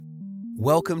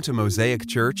Welcome to Mosaic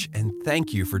Church, and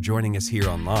thank you for joining us here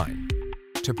online.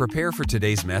 To prepare for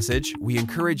today's message, we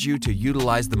encourage you to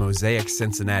utilize the Mosaic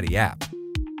Cincinnati app.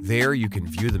 There you can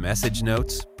view the message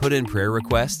notes, put in prayer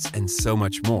requests, and so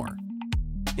much more.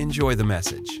 Enjoy the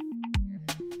message.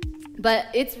 But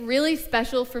it's really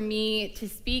special for me to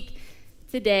speak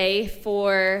today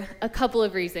for a couple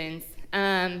of reasons.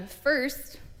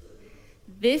 First,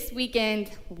 this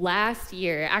weekend last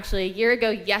year, actually a year ago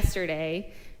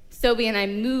yesterday, Sobe and I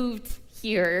moved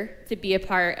here to be a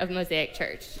part of Mosaic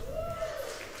Church.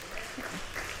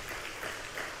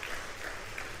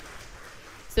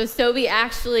 So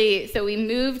we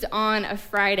moved on a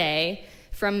Friday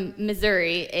from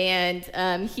Missouri, and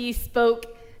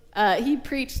he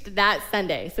preached that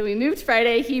Sunday. So we moved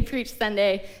Friday, he preached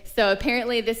Sunday. So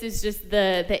apparently this is just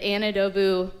the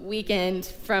Anadobu weekend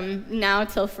from now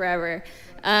till forever.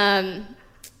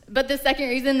 But the second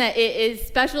reason that it is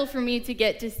special for me to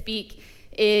get to speak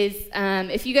is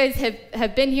if you guys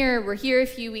have been here, were here a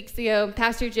few weeks ago,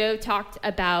 Pastor Joe talked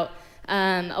about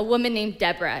a woman named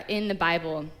Deborah in the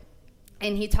Bible.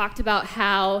 And he talked about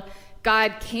how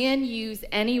God can use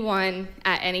anyone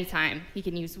at any time. He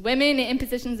can use women in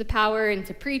positions of power and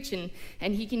to preach, and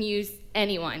he can use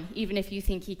anyone, even if you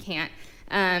think he can't.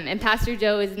 And Pastor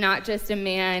Joe is not just a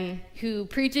man who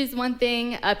preaches one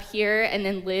thing up here and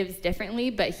then lives differently,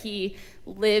 but he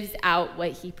lives out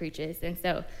what he preaches. And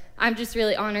so I'm just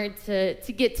really honored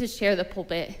to get to share the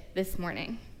pulpit this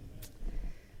morning.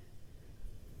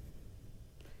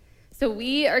 So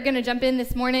we are going to jump in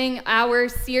this morning. Our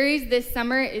series this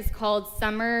summer is called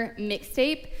Summer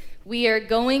Mixtape. We are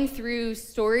going through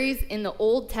stories in the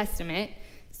Old Testament,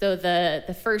 so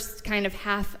the first kind of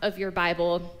half of your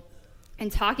Bible,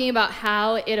 and talking about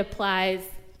how it applies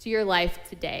to your life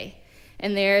today.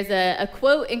 And there's a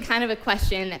quote and kind of a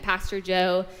question that Pastor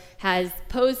Joe has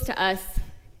posed to us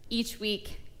each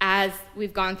week as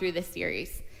we've gone through this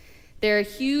series. There are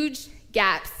huge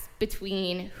gaps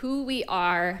between who we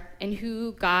are and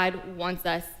who God wants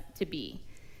us to be.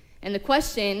 And the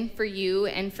question for you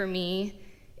and for me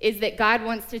is that God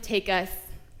wants to take us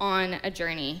on a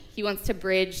journey. He wants to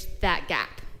bridge that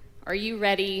gap. Are you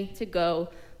ready to go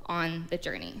on the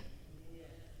journey?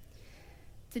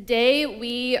 Today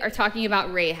we are talking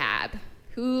about Rahab.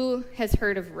 Who has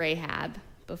heard of Rahab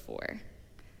before?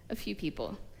 A few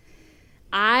people.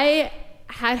 I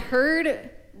had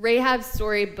heard Rahab's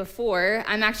story before.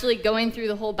 I'm actually going through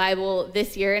the whole Bible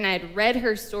this year, and I had read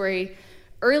her story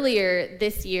earlier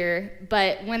this year,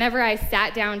 but whenever I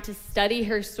sat down to study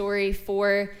her story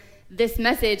for this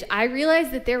message, I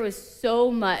realized that there was so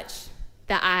much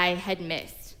that I had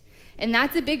missed. And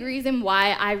that's a big reason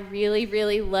why I really,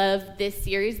 really love this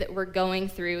series that we're going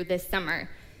through this summer,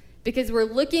 because we're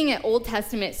looking at Old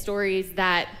Testament stories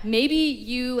that maybe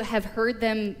you have heard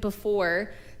them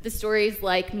before, the stories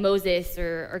like Moses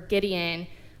or Gideon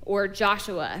or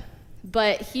Joshua.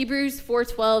 But Hebrews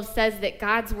 4:12 says that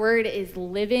God's word is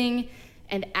living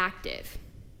and active,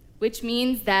 which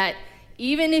means that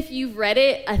even if you've read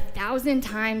it 1,000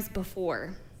 times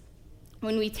before,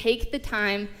 when we take the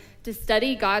time to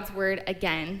study God's word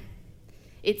again,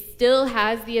 it still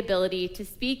has the ability to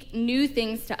speak new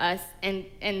things to us,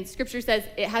 and Scripture says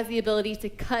it has the ability to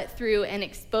cut through and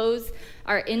expose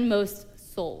our inmost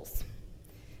souls.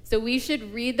 So we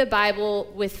should read the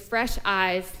Bible with fresh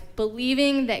eyes,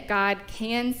 believing that God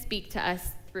can speak to us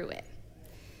through it.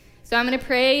 So I'm going to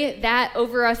pray that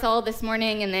over us all this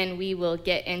morning, and then we will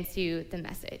get into the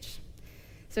message.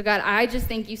 So God, I just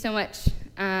thank you so much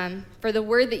for the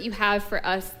word that you have for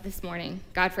us this morning.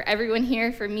 God, for everyone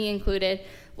here, for me included,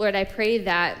 Lord, I pray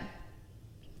that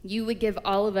you would give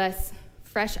all of us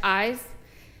fresh eyes,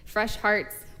 fresh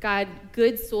hearts, God,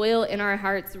 good soil in our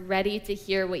hearts, ready to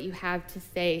hear what you have to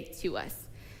say to us.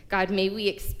 God, may we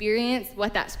experience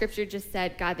what that scripture just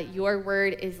said, God, that your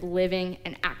word is living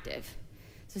and active.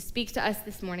 So speak to us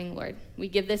this morning, Lord. We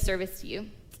give this service to you.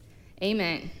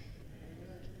 Amen.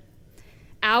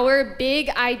 Our big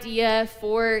idea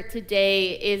for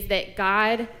today is that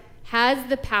God has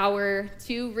the power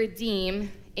to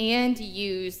redeem and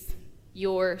use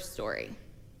your story.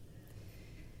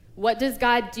 What does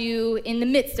God do in the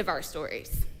midst of our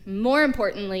stories? More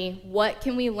importantly, what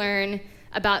can we learn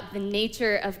about the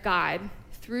nature of God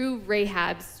through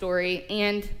Rahab's story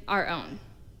and our own?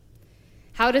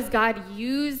 How does God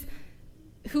use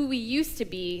who we used to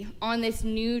be on this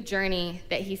new journey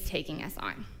that he's taking us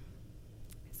on?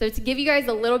 So to give you guys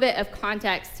a little bit of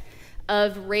context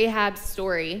of Rahab's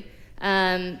story,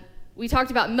 we talked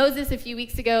about Moses a few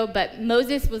weeks ago, but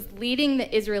Moses was leading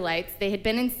the Israelites. They had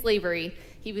been in slavery.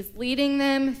 He was leading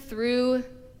them through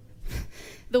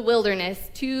the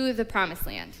wilderness to the promised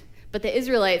land. But the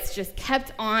Israelites just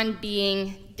kept on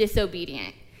being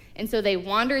disobedient. And so they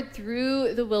wandered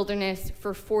through the wilderness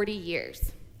for 40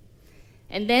 years.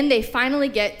 And then they finally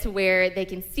get to where they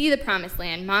can see the promised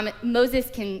land. Moses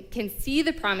can see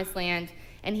the promised land,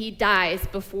 and he dies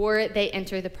before they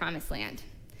enter the promised land.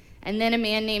 And then a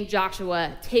man named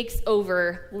Joshua takes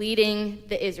over leading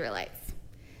the Israelites.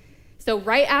 So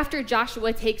right after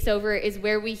Joshua takes over is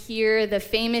where we hear the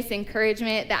famous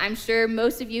encouragement that I'm sure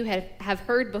most of you have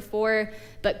heard before,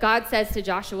 but God says to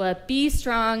Joshua, "Be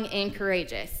strong and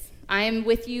courageous. I am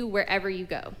with you wherever you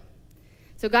go."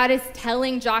 So God is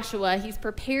telling Joshua, he's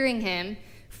preparing him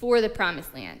for the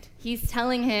promised land. He's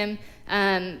telling him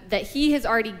that he has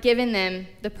already given them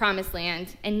the promised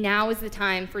land, and now is the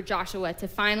time for Joshua to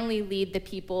finally lead the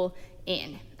people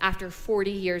in after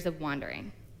 40 years of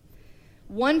wandering.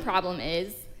 One problem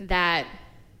is that,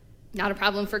 not a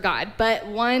problem for God, but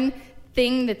one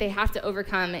thing that they have to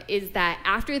overcome is that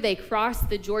after they cross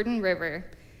the Jordan River,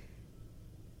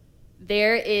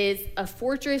 there is a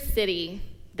fortress city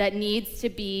that needs to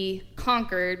be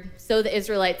conquered so the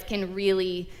Israelites can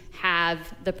really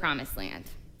have the promised land.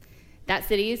 That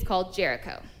city is called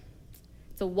Jericho.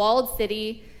 It's a walled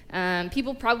city.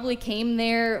 People probably came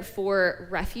there for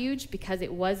refuge because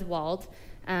it was walled.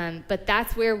 But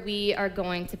that's where we are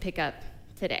going to pick up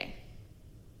today.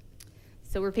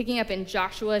 So we're picking up in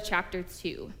Joshua chapter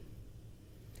 2.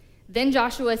 Then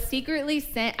Joshua secretly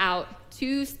sent out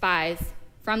 2 spies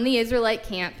from the Israelite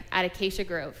camp at Acacia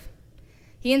Grove.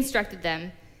 He instructed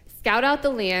them, "Scout out the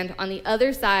land on the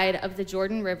other side of the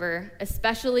Jordan River,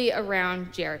 especially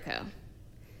around Jericho."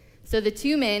 So the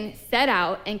 2 men set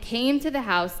out and came to the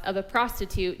house of a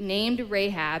prostitute named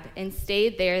Rahab and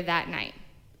stayed there that night.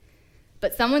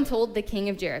 But someone told the king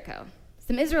of Jericho,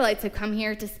 "Some Israelites have come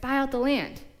here to spy out the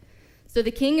land." So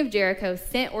the king of Jericho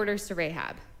sent orders to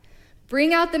Rahab,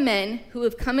 "Bring out the men who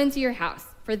have come into your house,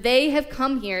 for they have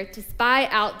come here to spy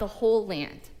out the whole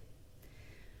land."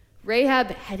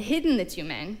 Rahab had hidden the 2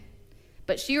 men,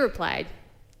 but she replied,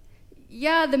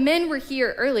 "Yeah, the men were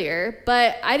here earlier,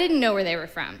 but I didn't know where they were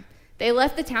from. They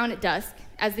left the town at dusk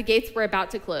as the gates were about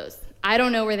to close. I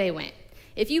don't know where they went.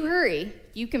 If you hurry,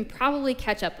 you can probably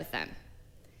catch up with them."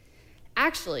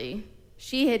 Actually,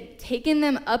 she had taken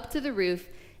them up to the roof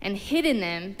and hidden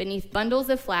them beneath bundles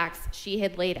of flax she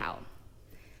had laid out.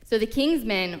 So the king's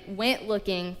men went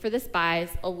looking for the spies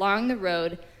along the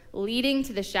road leading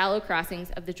to the shallow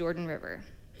crossings of the Jordan River.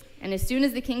 And as soon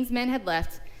as the king's men had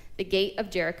left, the gate of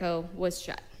Jericho was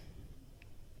shut.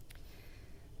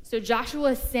 So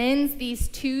Joshua sends these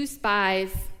 2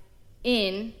 spies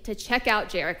in to check out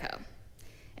Jericho.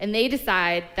 And they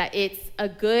decide that it's a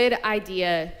good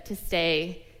idea to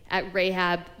stay at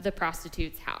Rahab the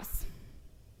prostitute's house.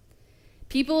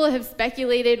 People have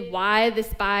speculated why the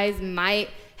spies might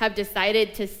have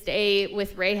decided to stay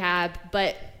with Rahab,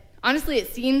 but honestly,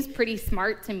 it seems pretty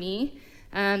smart to me.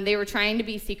 They were trying to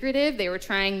be secretive. They were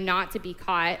trying not to be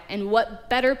caught. And what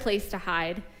better place to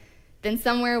hide than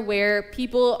somewhere where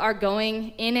people are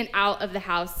going in and out of the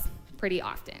house pretty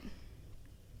often?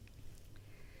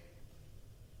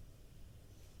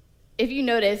 If you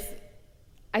notice,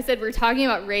 I said we're talking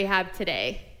about Rahab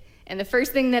today, and the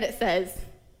first thing that it says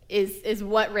is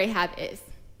what Rahab is.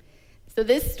 So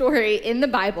this story in the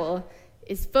Bible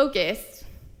is focused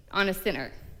on a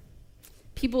sinner.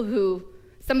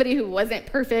 Somebody who wasn't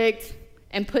perfect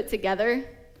and put together.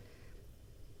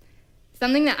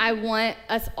 Something that I want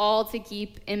us all to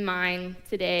keep in mind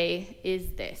today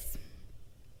is this.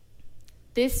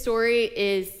 This story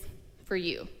is for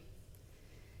you.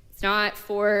 It's not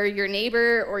for your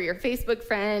neighbor or your Facebook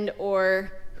friend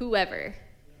or whoever.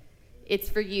 It's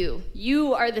for you.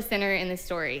 You are the sinner in this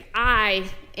story. I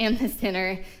am the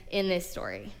sinner in this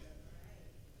story.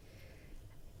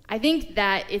 I think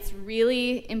that it's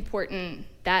really important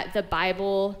that the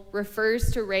Bible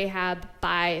refers to Rahab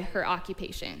by her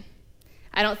occupation.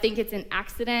 I don't think it's an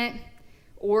accident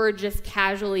or just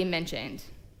casually mentioned.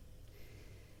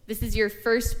 This is your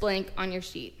first blank on your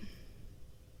sheet.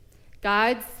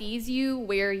 God sees you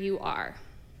where you are.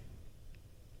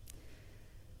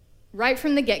 Right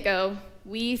from the get-go,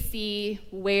 we see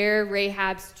where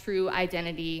Rahab's true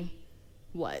identity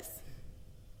was.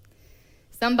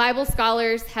 Some Bible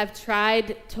scholars have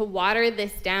tried to water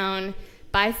this down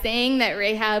by saying that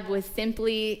Rahab was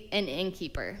simply an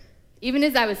innkeeper. Even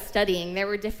as I was studying, there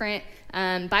were different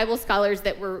Bible scholars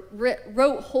that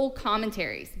wrote whole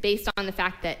commentaries based on the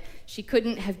fact that she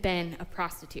couldn't have been a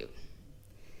prostitute.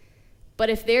 But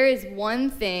if there is one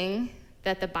thing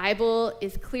that the Bible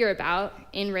is clear about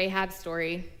in Rahab's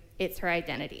story, it's her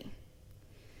identity.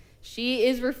 She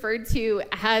is referred to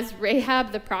as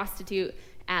Rahab the prostitute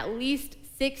at least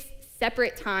 6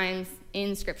 separate times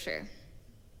in Scripture.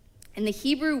 And the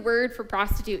Hebrew word for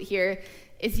prostitute here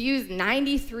is used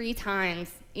 93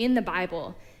 times in the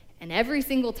Bible, and every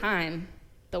single time,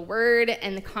 the word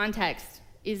and the context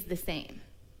is the same.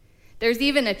 There's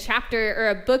even a chapter or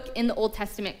a book in the Old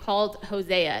Testament called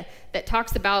Hosea that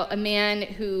talks about a man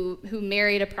who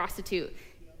married a prostitute,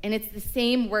 and it's the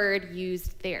same word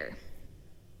used there.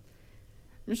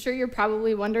 I'm sure you're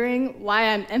probably wondering why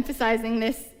I'm emphasizing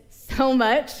this so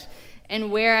much and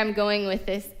where I'm going with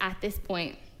this at this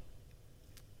point.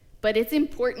 But it's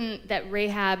important that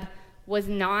Rahab was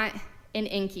not an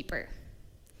innkeeper.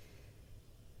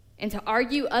 And to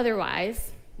argue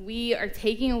otherwise, we are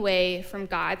taking away from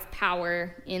God's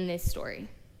power in this story.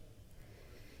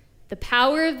 The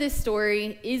power of this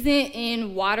story isn't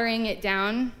in watering it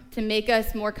down to make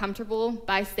us more comfortable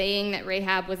by saying that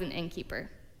Rahab was an innkeeper.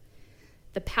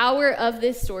 The power of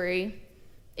this story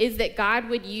is that God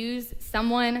would use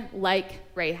someone like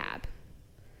Rahab.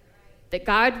 That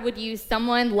God would use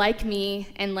someone like me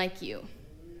and like you.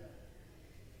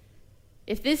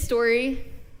 If this story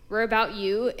were about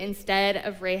you instead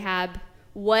of Rahab,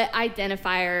 what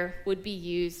identifier would be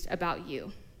used about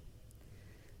you?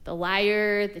 The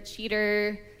liar, the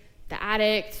cheater, the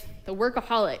addict, the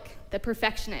workaholic, the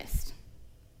perfectionist.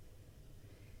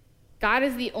 God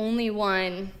is the only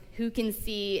one who can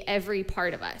see every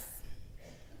part of us.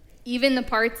 Even the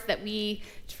parts that we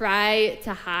try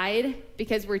to hide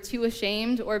because we're too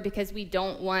ashamed or because we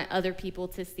don't want other people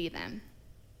to see them.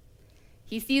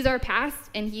 He sees our past,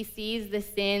 and he sees the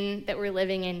sin that we're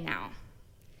living in now.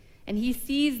 And he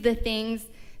sees the things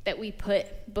that we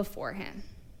put before him.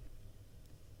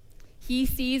 He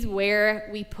sees where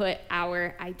we put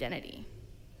our identity.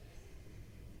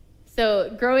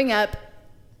 So growing up,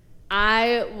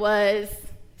 I'm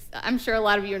sure a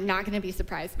lot of you are not going to be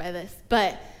surprised by this,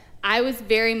 but I was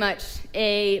very much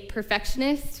a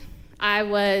perfectionist. I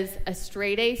was a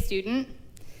straight A student.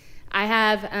 I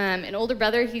have an older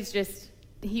brother. He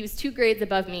was 2 grades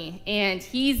above me, and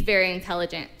he's very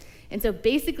intelligent. And so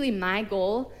basically my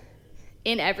goal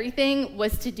in everything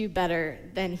was to do better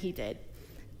than he did.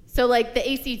 So like the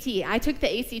ACT, I took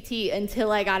the ACT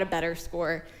until I got a better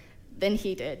score than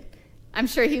he did. I'm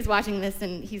sure he's watching this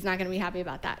and he's not going to be happy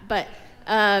about that. But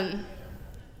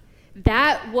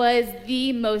that was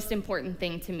the most important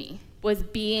thing to me, was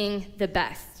being the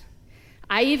best.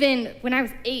 I even, when I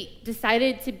was 8,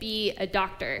 decided to be a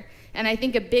doctor. And I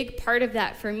think a big part of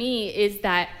that for me is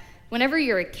that whenever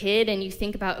you're a kid and you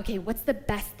think about, okay, what's the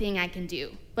best thing I can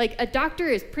do? Like, a doctor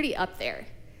is pretty up there.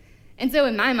 And so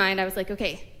in my mind, I was like,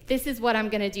 okay, this is what I'm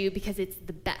going to do because it's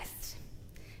the best.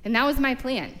 And that was my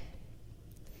plan.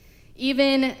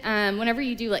 Even whenever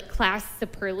you do like class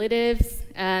superlatives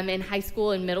in high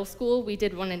school and middle school, we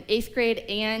did one in 8th grade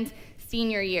and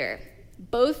senior year.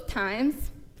 Both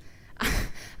times,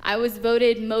 I was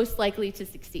voted most likely to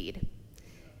succeed.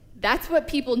 That's what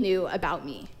people knew about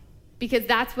me, because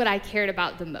that's what I cared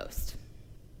about the most.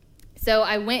 So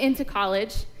I went into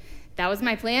college. That was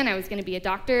my plan. I was going to be a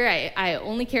doctor. I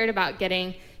only cared about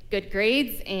getting good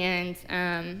grades,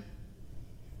 and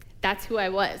that's who I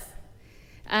was.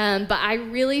 But I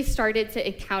really started to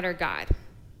encounter God.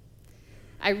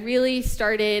 I really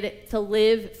started to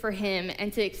live for him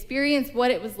and to experience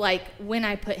what it was like when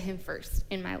I put him first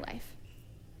in my life.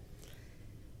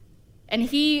 And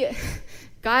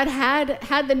God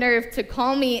had the nerve to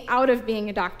call me out of being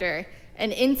a doctor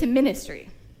and into ministry.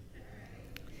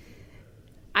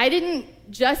 I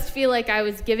didn't just feel like I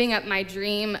was giving up my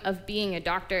dream of being a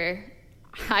doctor.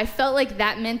 I felt like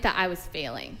that meant that I was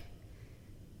failing.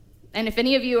 And if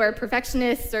any of you are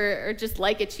perfectionists or just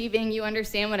like achieving, you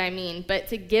understand what I mean. But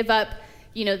to give up,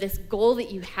 this goal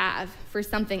that you have for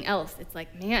something else, it's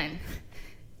like, man,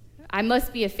 I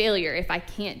must be a failure if I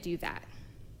can't do that.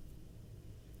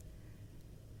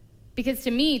 Because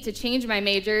to me, to change my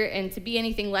major and to be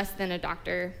anything less than a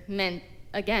doctor meant,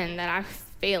 again, that I was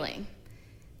failing.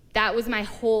 That was my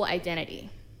whole identity.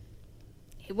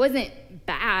 It wasn't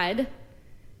bad,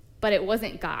 but it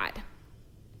wasn't God.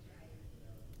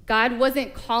 God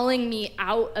wasn't calling me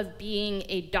out of being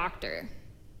a doctor.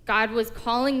 God was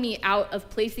calling me out of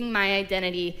placing my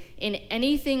identity in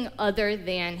anything other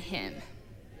than him.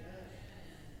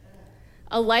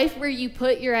 A life where you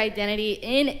put your identity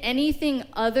in anything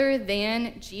other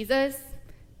than Jesus,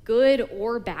 good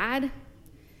or bad,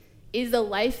 is a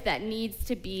life that needs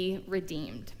to be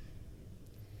redeemed.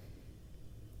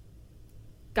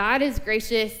 God is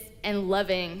gracious and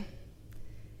loving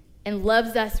and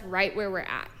loves us right where we're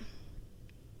at.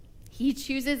 He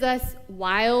chooses us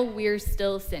while we're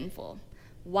still sinful,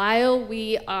 while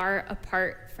we are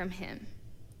apart from him.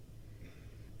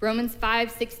 Romans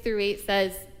 5:6-8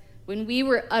 says, "When we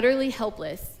were utterly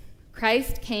helpless,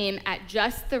 Christ came at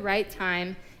just the right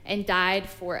time and died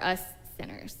for us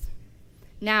sinners."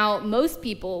 Now, most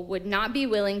people would not be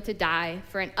willing to die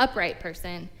for an upright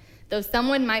person, though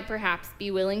someone might perhaps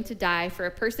be willing to die for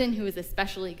a person who is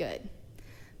especially good.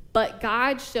 But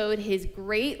God showed his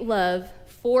great love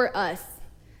for us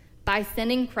by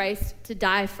sending Christ to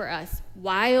die for us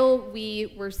while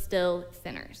we were still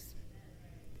sinners.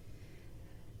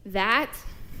 That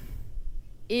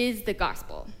is the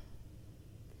gospel.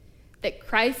 That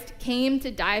Christ came to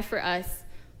die for us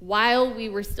while we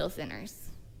were still sinners.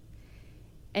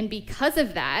 And because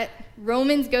of that,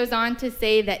 Romans goes on to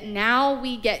say that now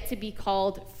we get to be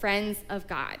called friends of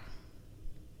God.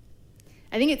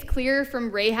 I think it's clear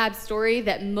from Rahab's story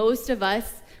that most of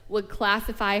us would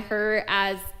classify her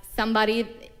as somebody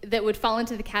that would fall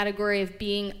into the category of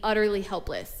being utterly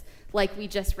helpless, like we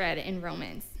just read in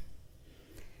Romans.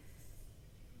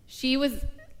 She was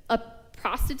a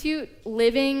prostitute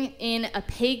living in a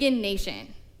pagan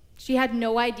nation. She had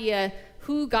no idea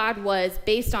who God was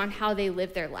based on how they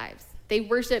lived their lives. They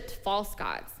worshiped false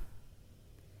gods.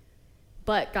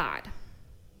 But God.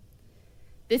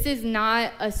 This is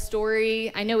not a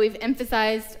story. I know we've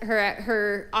emphasized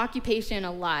her occupation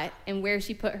a lot and where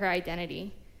she put her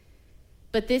identity.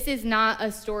 But this is not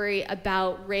a story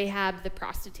about Rahab the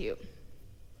prostitute.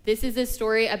 This is a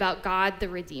story about God the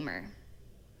Redeemer.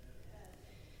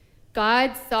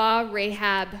 God saw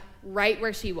Rahab right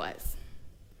where she was,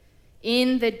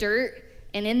 in the dirt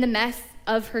and in the mess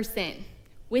of her sin,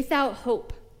 without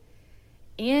hope.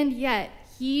 And yet,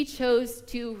 he chose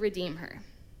to redeem her.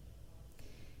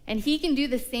 And he can do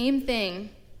the same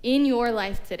thing in your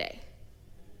life today.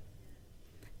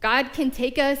 God can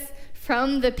take us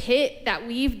from the pit that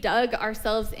we've dug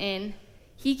ourselves in.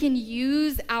 He can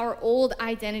use our old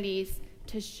identities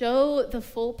to show the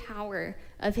full power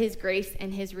of his grace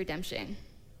and his redemption.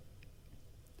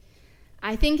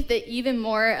 I think that even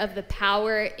more of the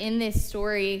power in this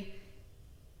story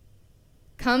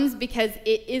comes because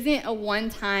it isn't a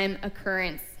one-time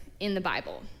occurrence in the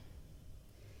Bible.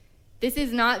 This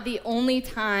is not the only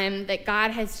time that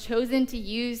God has chosen to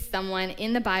use someone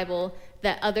in the Bible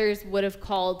that others would have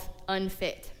called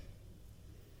unfit.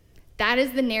 That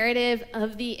is the narrative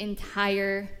of the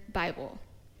entire Bible.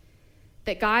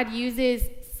 That God uses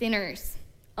sinners,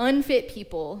 unfit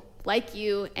people like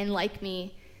you and like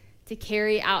me, to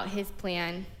carry out his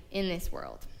plan in this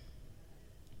world.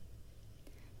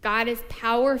 God is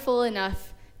powerful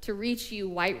enough to reach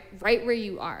you right where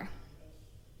you are.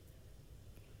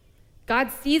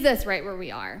 God sees us right where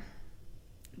we are.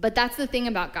 But that's the thing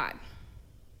about God.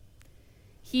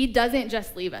 He doesn't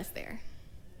just leave us there.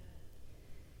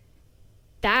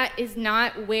 That is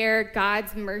not where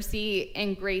God's mercy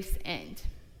and grace end.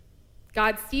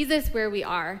 God sees us where we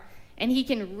are, and he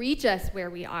can reach us where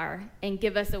we are and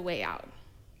give us a way out.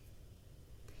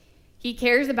 He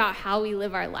cares about how we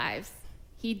live our lives.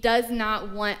 He does not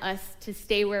want us to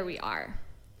stay where we are.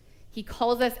 He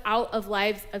calls us out of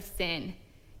lives of sin.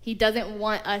 He doesn't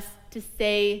want us to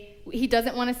stay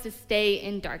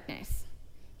in darkness.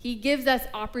 He gives us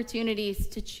opportunities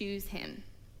to choose him.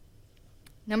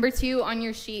 Number 2 on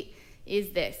your sheet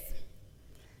is this: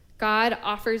 God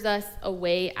offers us a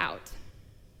way out.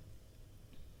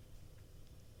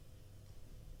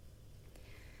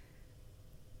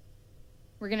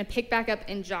 We're going to pick back up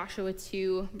in Joshua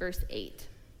 2, verse 8.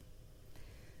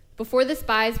 Before the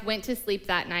spies went to sleep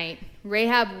that night,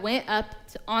 Rahab went up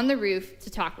on the roof to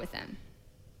talk with them.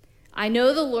 "I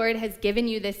know the Lord has given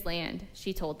you this land,"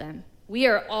 she told them. "We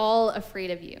are all afraid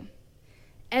of you.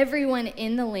 Everyone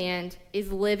in the land is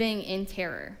living in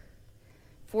terror.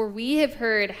 For we have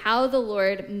heard how the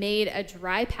Lord made a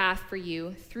dry path for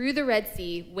you through the Red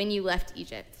Sea when you left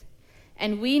Egypt.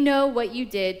 And we know what you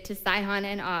did to Sihon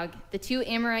and Og, the 2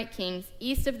 Amorite kings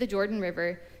east of the Jordan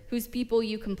River, whose people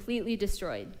you completely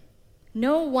destroyed.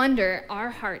 No wonder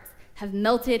our hearts have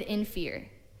melted in fear.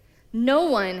 No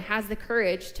one has the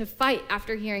courage to fight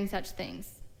after hearing such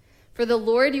things. For the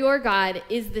Lord your God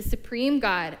is the supreme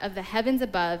God of the heavens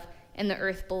above and the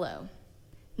earth below.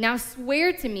 Now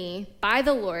swear to me by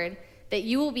the Lord that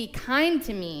you will be kind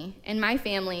to me and my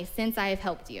family since I have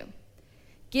helped you.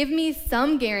 Give me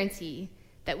some guarantee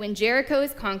that when Jericho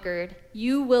is conquered,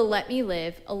 you will let me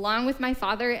live along with my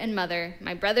father and mother,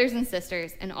 my brothers and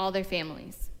sisters, and all their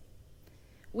families."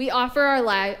 "We offer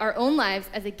our own lives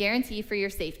as a guarantee for your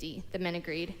safety," the men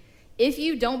agreed. "If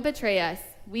you don't betray us,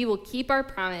 we will keep our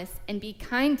promise and be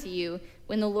kind to you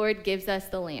when the Lord gives us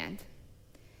the land."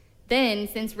 Then,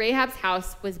 since Rahab's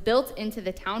house was built into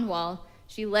the town wall,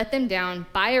 she let them down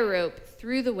by a rope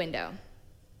through the window.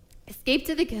 Escape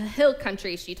to the hill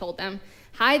country, she told them.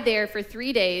 Hide there for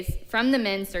 3 days from the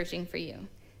men searching for you.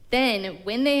 Then,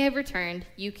 when they have returned,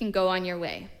 you can go on your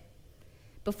way.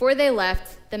 Before they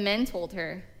left, the men told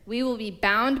her, we will be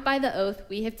bound by the oath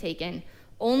we have taken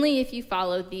only if you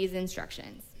follow these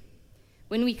instructions.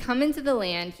 When we come into the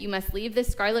land, you must leave the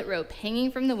scarlet rope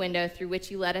hanging from the window through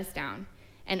which you let us down,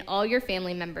 and all your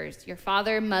family members, your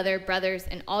father, mother, brothers,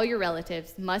 and all your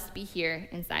relatives must be here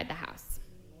inside the house.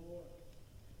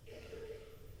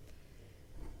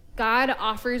 God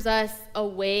offers us a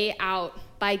way out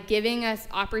by giving us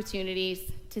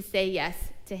opportunities to say yes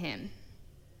to him.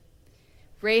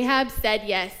 Rahab said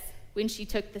yes when she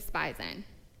took the spies in.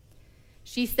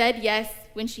 She said yes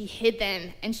when she hid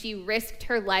them, and she risked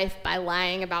her life by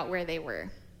lying about where they were.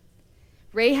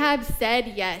 Rahab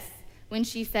said yes when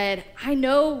she said, I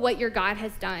know what your God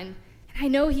has done, and I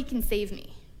know he can save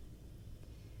me.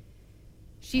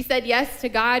 She said yes to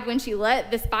God when she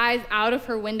let the spies out of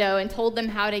her window and told them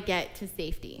how to get to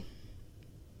safety.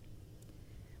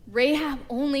 Rahab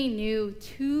only knew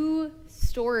 2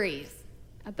 stories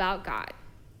about God.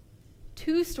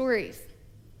 2 stories.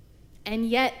 And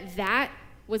yet that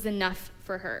was enough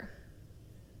for her.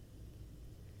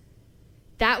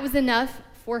 That was enough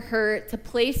for her to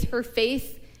place her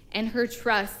faith and her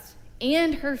trust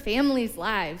and her family's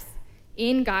lives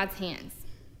in God's hands.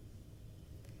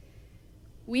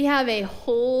 We have a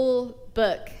whole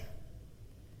book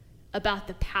about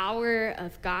the power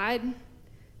of God,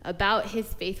 about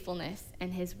his faithfulness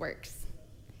and his works.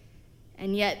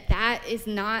 And yet that is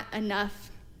not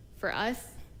enough for us.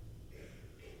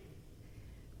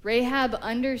 Rahab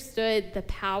understood the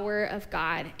power of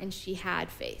God, and she had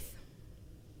faith.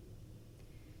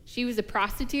 She was a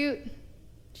prostitute.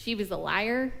 She was a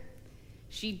liar.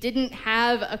 She didn't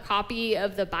have a copy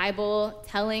of the Bible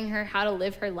telling her how to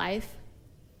live her life.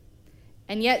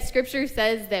 And yet Scripture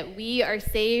says that we are not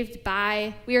saved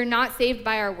by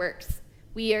our works.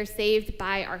 We are saved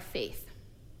by our faith.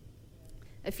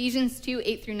 Ephesians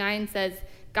 2:8-9 says,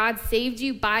 God saved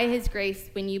you by his grace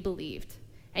when you believed.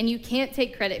 And you can't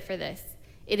take credit for this.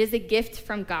 It is a gift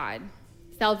from God.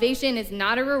 Salvation is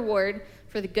not a reward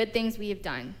for the good things we have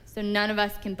done, so none of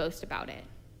us can boast about it.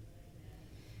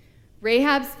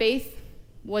 Rahab's faith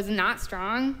was not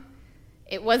strong.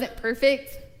 It wasn't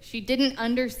perfect. She didn't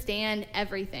understand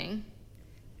everything,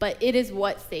 but it is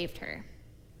what saved her.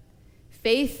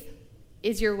 Faith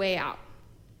is your way out.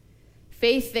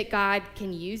 Faith that God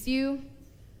can use you.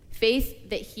 Faith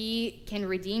that he can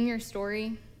redeem your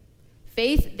story.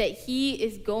 Faith that he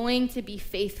is going to be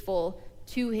faithful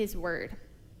to his word.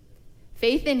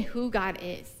 Faith in who God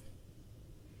is.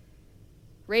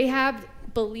 Rahab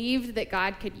believed that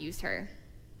God could use her,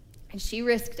 and she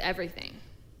risked everything.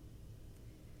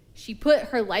 She put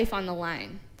her life on the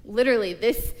line. Literally,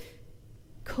 this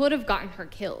could have gotten her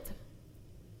killed.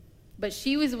 But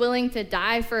she was willing to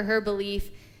die for her belief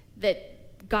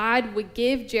that God would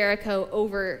give Jericho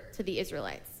over to the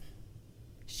Israelites.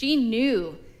 She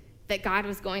knew that God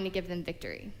was going to give them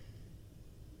victory.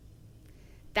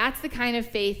 That's the kind of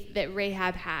faith that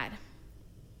Rahab had.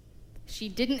 She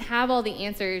didn't have all the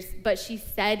answers, but she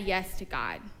said yes to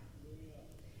God.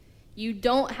 You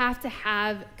don't have to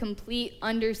have complete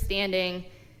understanding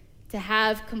to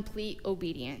have complete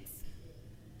obedience.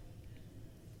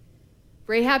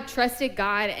 Rahab trusted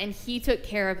God, and he took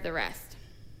care of the rest.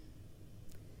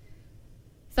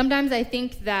 Sometimes I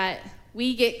think that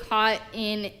we get caught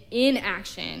in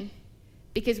inaction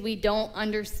because we don't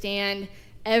understand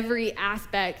every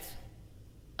aspect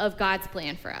of God's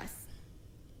plan for us.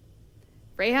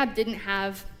 Rahab didn't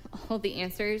have all the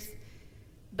answers,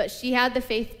 but she had the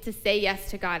faith to say yes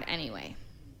to God anyway.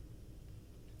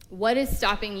 What is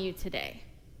stopping you today?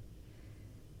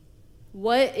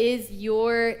 What is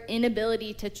your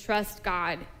inability to trust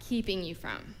God keeping you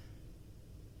from?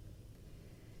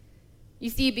 You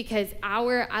see, because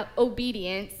our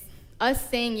obedience, us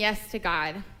saying yes to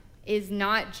God, is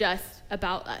not just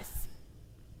about us.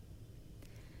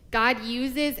 God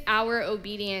uses our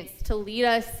obedience to lead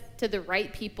us to the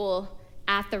right people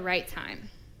at the right time.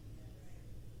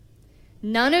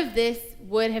 None of this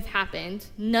would have happened,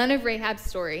 none of Rahab's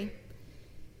story,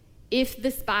 if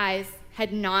the spies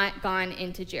had not gone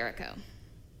into Jericho.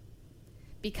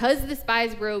 Because the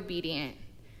spies were obedient,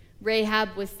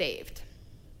 Rahab was saved.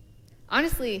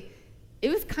 Honestly, it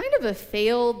was kind of a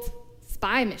failed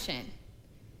spy mission.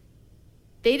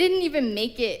 They didn't even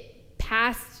make it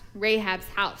past Rahab's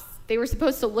house. They were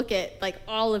supposed to look at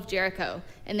all of Jericho,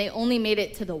 and they only made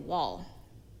it to the wall.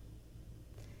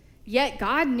 Yet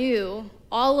God knew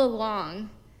all along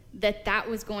that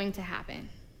was going to happen.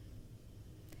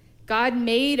 God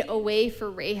made a way for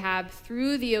Rahab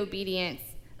through the obedience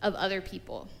of other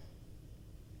people.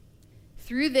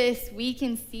 Through this, we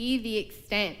can see the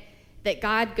extent that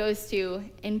God goes to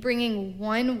in bringing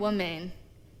one woman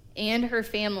and her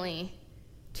family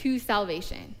to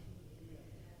salvation.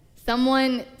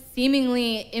 Someone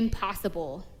seemingly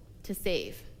impossible to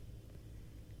save.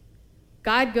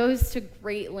 God goes to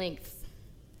great lengths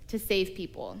to save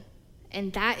people,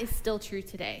 and that is still true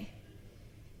today.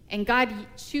 And God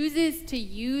chooses to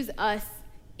use us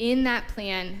in that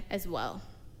plan as well.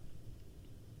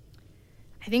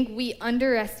 I think we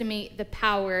underestimate the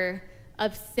power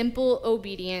of simple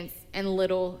obedience and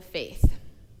little faith.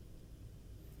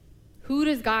 Who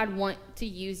does God want to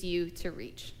use you to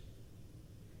reach?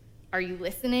 Are you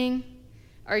listening?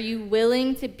 Are you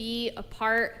willing to be a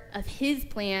part of his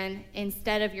plan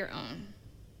instead of your own?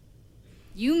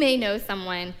 You may know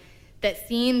someone that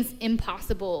seems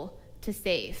impossible to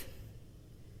save.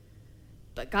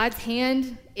 But God's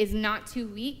hand is not too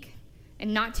weak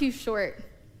and not too short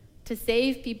to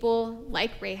save people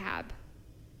like Rahab.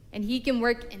 And he can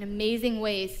work in amazing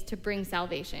ways to bring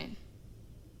salvation.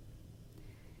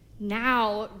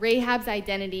 Now, Rahab's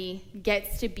identity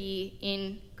gets to be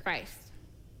in Christ.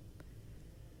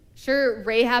 Sure,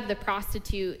 Rahab the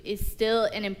prostitute is still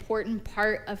an important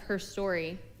part of her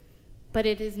story, but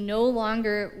it is no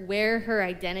longer where her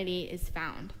identity is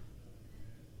found.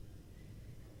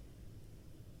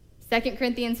 2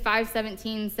 Corinthians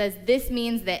 5:17 says, "This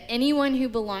means that anyone who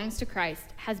belongs to Christ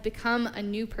has become a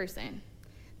new person.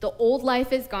 The old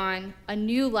life is gone, a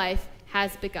new life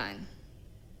has begun."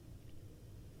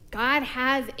 God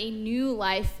has a new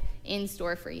life in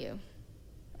store for you.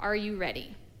 Are you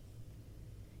ready?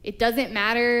 It doesn't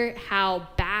matter how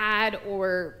bad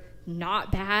or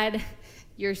not bad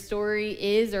your story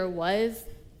is or was.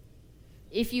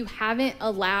 If you haven't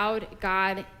allowed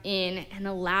God in and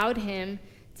allowed him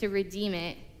to redeem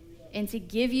it and to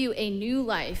give you a new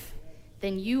life,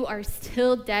 then you are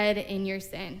still dead in your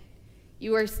sin.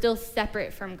 You are still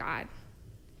separate from God.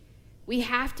 We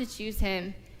have to choose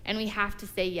him, and we have to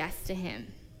say yes to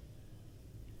him.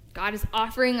 God is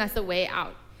offering us a way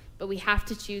out, but we have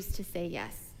to choose to say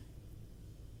yes.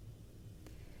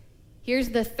 Here's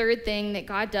the third thing that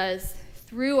God does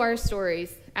through our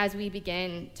stories as we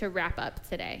begin to wrap up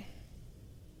today.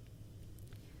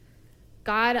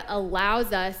 God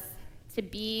allows us to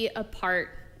be a part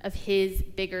of his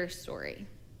bigger story.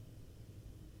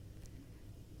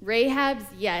 Rahab's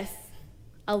yes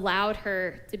allowed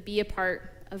her to be a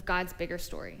part of God's bigger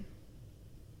story.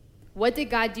 What did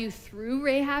God do through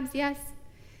Rahab's yes?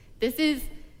 This is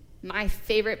my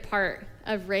favorite part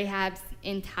of Rahab's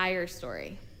entire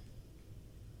story.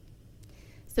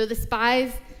 So the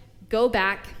spies go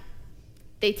back.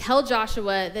 They tell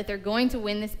Joshua that they're going to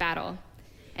win this battle.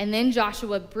 And then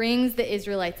Joshua brings the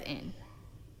Israelites in.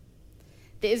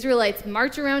 The Israelites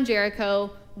march around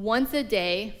Jericho once a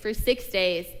day for 6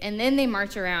 days, and then they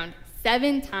march around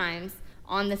 7 times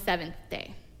on the 7th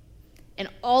day. And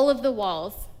all of the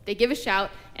walls, they give a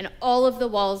shout, and all of the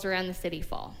walls around the city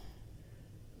fall.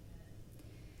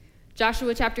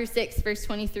 Joshua chapter 6, verse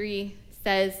 23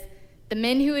 says, "The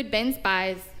men who had been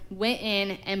spies went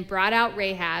in and brought out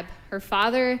Rahab, her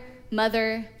father,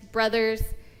 mother, brothers,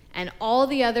 and all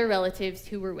the other relatives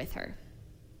who were with her.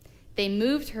 They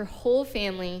moved her whole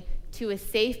family to a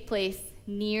safe place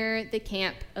near the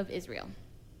camp of Israel."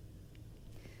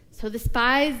 So the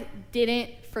spies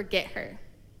didn't forget her.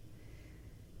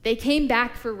 They came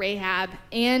back for Rahab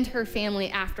and her family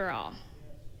after all.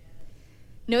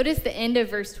 Notice the end of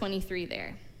verse 23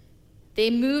 there. They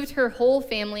moved her whole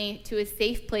family to a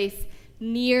safe place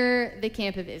near the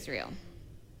camp of Israel.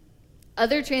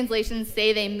 Other translations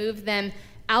say they moved them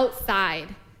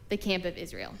outside the camp of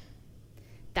Israel.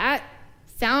 That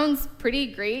sounds pretty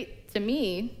great to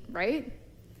me, right?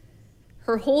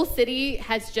 Her whole city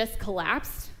has just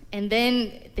collapsed, and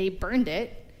then they burned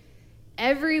it.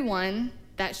 Everyone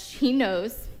that she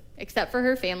knows, except for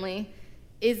her family,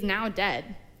 is now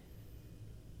dead.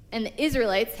 And the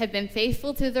Israelites have been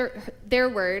faithful to their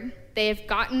word. They have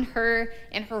gotten her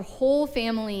and her whole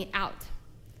family out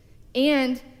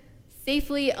and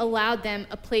safely allowed them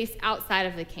a place outside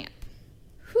of the camp.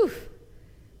 Whew.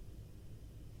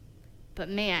 But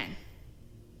man,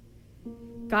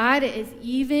 God is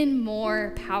even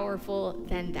more powerful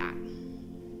than that.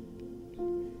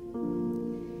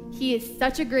 He is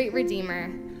such a great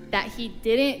redeemer that he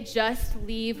didn't just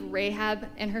leave Rahab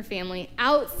and her family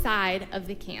outside of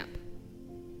the camp.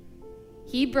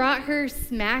 He brought her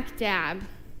smack dab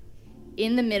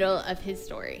in the middle of his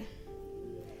story.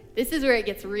 This is where it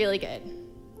gets really good.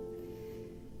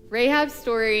 Rahab's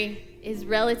story is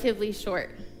relatively short,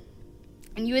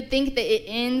 And you would think that it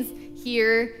ends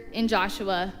here in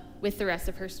Joshua with the rest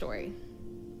of her story.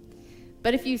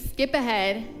 But if you skip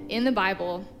ahead in the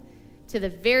Bible to the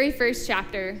very first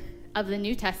chapter of the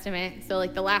New Testament, so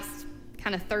like the last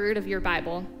kind of third of your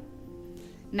Bible,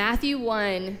 Matthew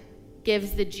 1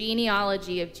 gives the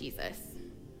genealogy of Jesus.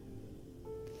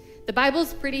 The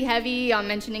Bible's pretty heavy on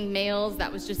mentioning males.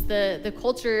 That was just the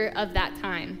culture of that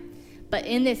time. But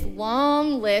in this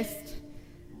long list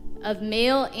of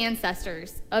male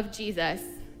ancestors of Jesus,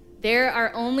 there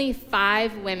are only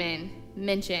 5 women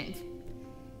mentioned.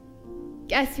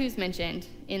 Guess who's mentioned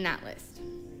in that list?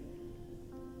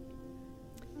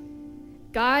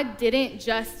 God didn't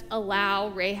just allow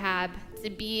Rahab to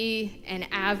be an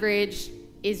average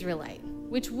Israelite,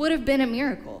 which would have been a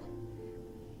miracle.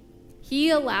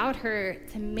 He allowed her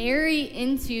to marry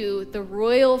into the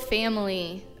royal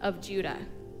family of Judah.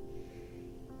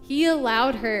 He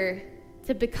allowed her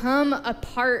to become a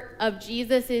part of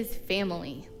Jesus'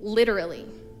 family, literally.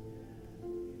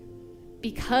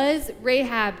 Because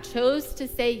Rahab chose to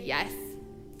say yes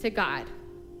to God,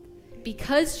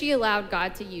 because she allowed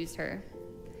God to use her,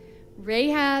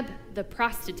 Rahab the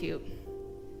prostitute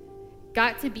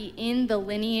got to be in the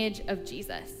lineage of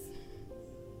Jesus.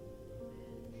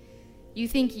 You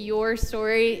think your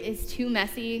story is too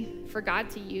messy for God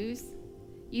to use?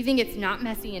 You think it's not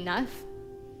messy enough?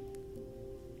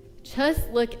 Just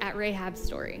look at Rahab's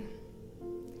story.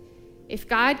 If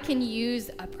God can use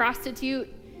a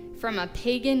prostitute from a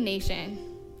pagan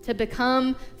nation to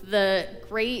become the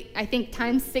great, I think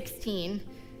times 16,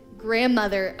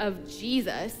 grandmother of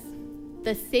Jesus,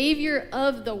 the Savior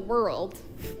of the world,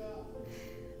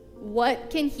 what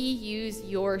can he use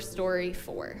your story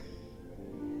for?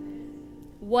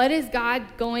 What is God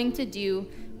going to do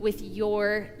with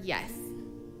your yes?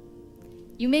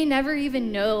 You may never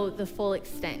even know the full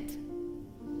extent.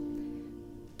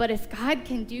 But if God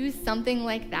can do something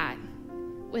like that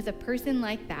with a person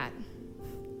like that,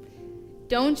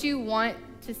 don't you want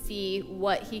to see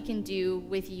what he can do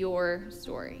with your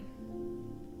story?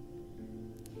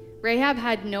 Rahab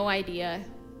had no idea,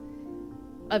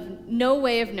 no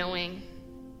way of knowing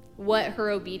what her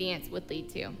obedience would lead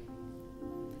to.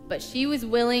 But she was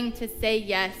willing to say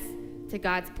yes to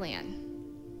God's plan.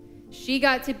 She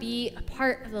got to be a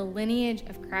part of the lineage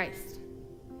of Christ.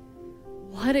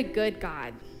 What a good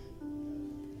God.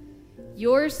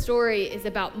 Your story is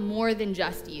about more than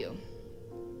just you.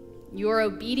 Your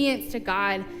obedience to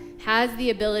God has the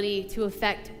ability to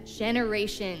affect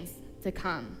generations to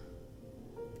come.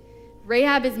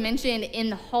 Rahab is mentioned in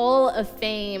the Hall of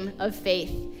Fame of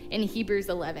Faith in Hebrews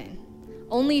 11.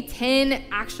 Only 10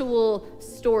 actual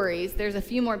stories, there's a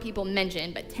few more people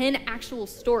mentioned, but 10 actual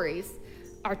stories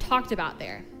are talked about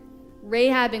there,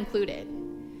 Rahab included.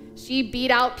 She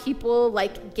beat out people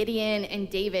like Gideon and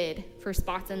David for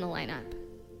spots in the lineup.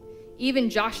 Even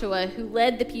Joshua, who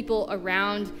led the people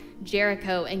around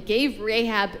Jericho and gave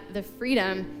Rahab the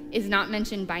freedom, is not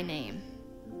mentioned by name.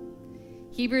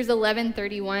 Hebrews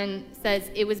 11:31 says,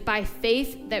 "It was by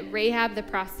faith that Rahab the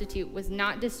prostitute was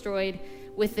not destroyed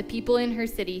with the people in her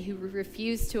city who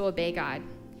refused to obey God,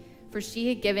 for she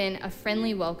had given a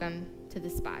friendly welcome to the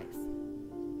spies."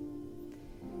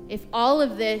 If all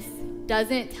of this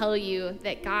doesn't tell you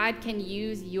that God can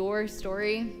use your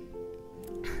story,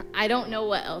 I don't know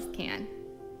what else can.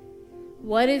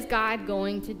 What is God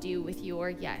going to do with your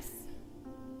yes?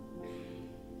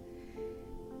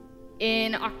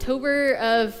 In October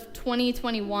of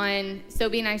 2021,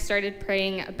 Sobi and I started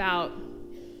praying about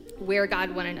where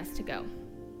God wanted us to go.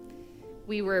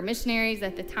 We were missionaries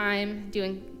at the time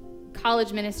doing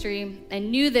college ministry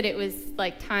and knew that it was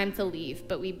like time to leave,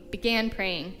 but we began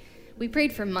praying. We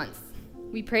prayed for months.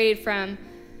 We prayed from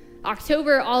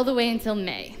October all the way until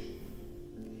May.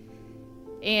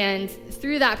 And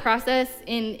through that process,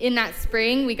 in that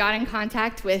spring, we got in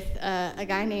contact with a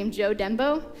guy named Joe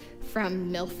Dembo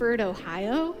from Milford,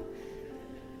 Ohio.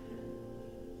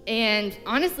 And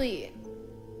honestly,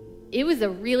 it was a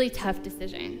really tough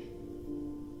decision.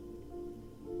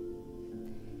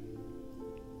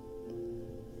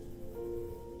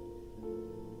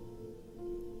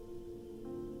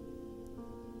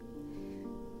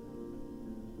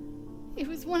 It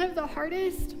was one of the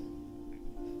hardest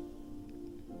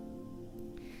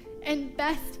and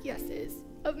best yeses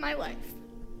of my life.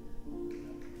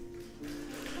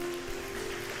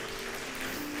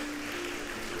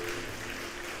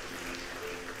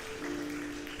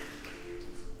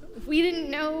 We didn't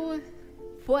know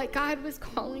what God was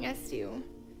calling us to.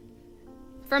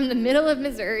 From the middle of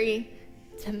Missouri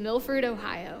to Milford,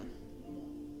 Ohio.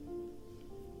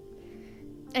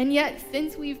 And yet,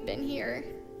 since we've been here,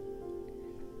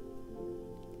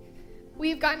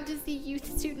 we've gotten to see youth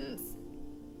students.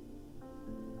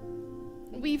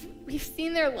 We've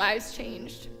seen their lives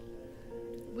changed.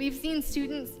 We've seen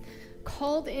students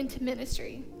called into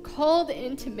ministry, called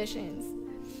into missions.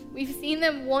 We've seen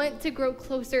them want to grow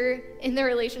closer in their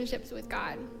relationships with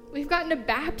God. We've gotten to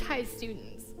baptize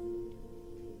students.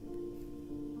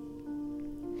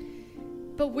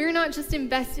 But we're not just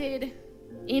invested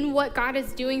in what God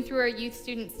is doing through our youth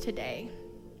students today.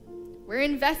 We're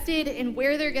invested in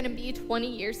where they're going to be 20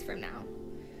 years from now.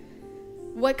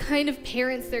 What kind of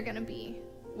parents they're going to be.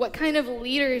 What kind of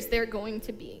leaders they're going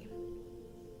to be.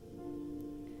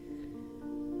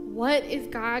 What is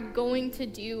God going to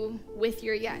do with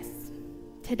your yes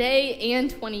today and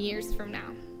 20 years from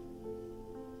now?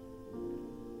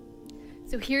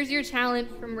 So here's your challenge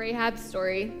from Rahab's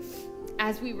story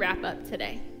as we wrap up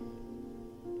today.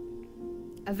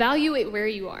 Evaluate where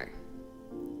you are.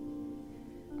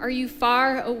 Are you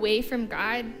far away from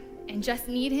God and just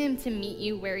need him to meet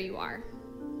you where you are?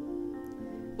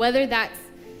 Whether that's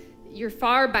you're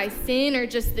far by sin or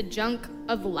just the junk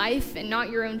of life and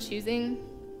not your own choosing,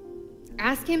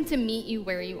 ask him to meet you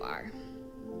where you are.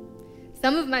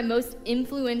 Some of my most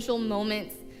influential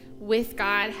moments with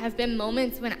God have been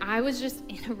moments when I was just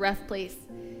in a rough place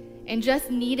and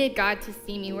just needed God to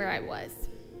see me where I was.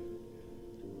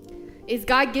 Is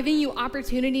God giving you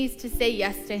opportunities to say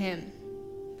yes to him?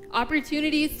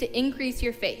 Opportunities to increase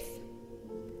your faith?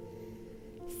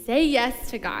 Say yes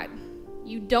to God.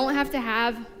 You don't have to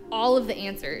have all of the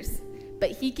answers,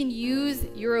 but he can use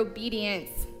your obedience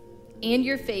and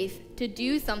your faith to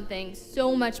do something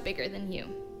so much bigger than you.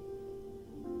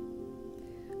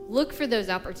 Look for those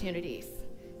opportunities.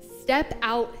 Step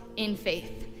out in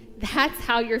faith. That's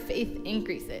how your faith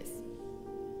increases.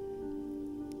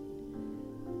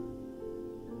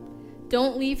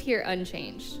 Don't leave here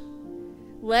unchanged.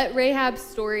 Let Rahab's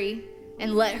story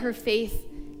and let her faith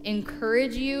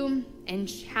encourage you and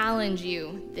challenge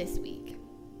you this week.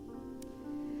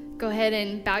 Go ahead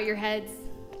and bow your heads,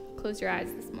 close your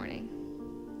eyes this morning.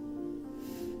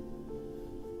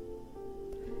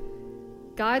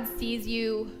 God sees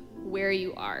you where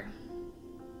you are.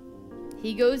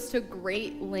 He goes to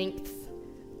great lengths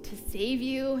to save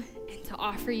you and to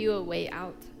offer you a way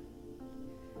out.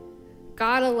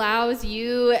 God allows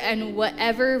you and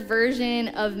whatever version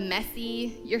of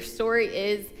messy your story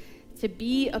is to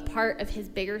be a part of his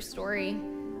bigger story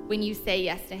when you say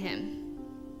yes to him.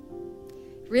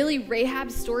 Really,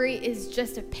 Rahab's story is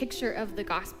just a picture of the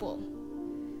gospel.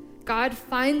 God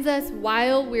finds us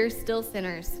while we're still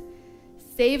sinners,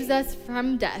 saves us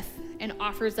from death, and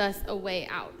offers us a way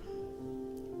out.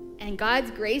 And God's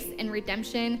grace and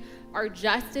redemption are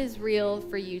just as real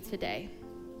for you today.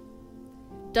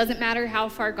 Doesn't matter how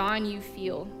far gone you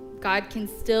feel, God can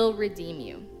still redeem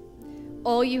you.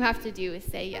 All you have to do is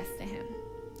say yes to him.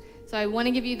 So I want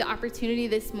to give you the opportunity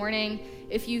this morning,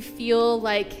 if you feel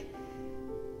like,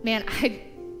 man,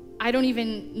 I don't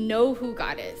even know who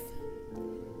God is.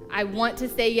 I want to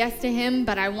say yes to him,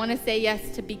 but I want to say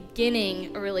yes to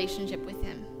beginning a relationship with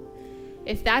him.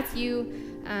 If that's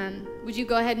you, would you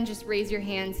go ahead and just raise your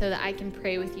hand so that I can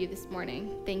pray with you this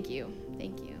morning? Thank you.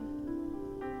 Thank you.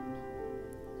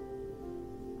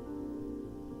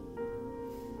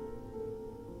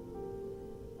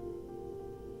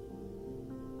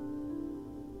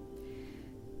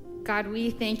 God, we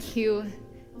thank you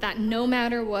that no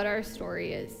matter what our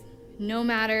story is, no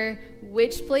matter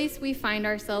which place we find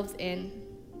ourselves in,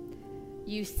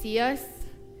 you see us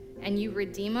and you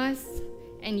redeem us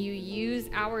and you use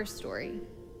our story.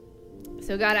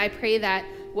 So God, I pray that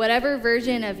whatever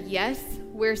version of yes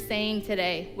we're saying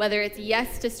today, whether it's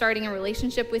yes to starting a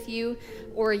relationship with you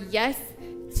or yes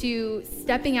to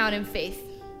stepping out in faith,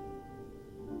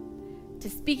 to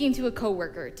speaking to a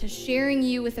coworker, to sharing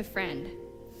you with a friend,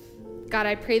 God,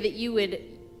 I pray that you would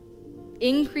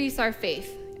increase our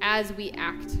faith as we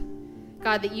act.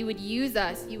 God, that you would use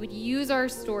us, you would use our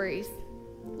stories.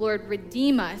 Lord,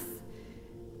 redeem us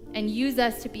and use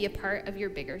us to be a part of your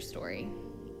bigger story.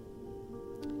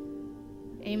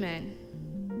 Amen.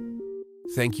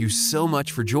 Thank you so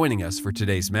much for joining us for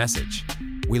today's message.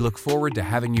 We look forward to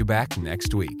having you back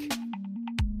next week.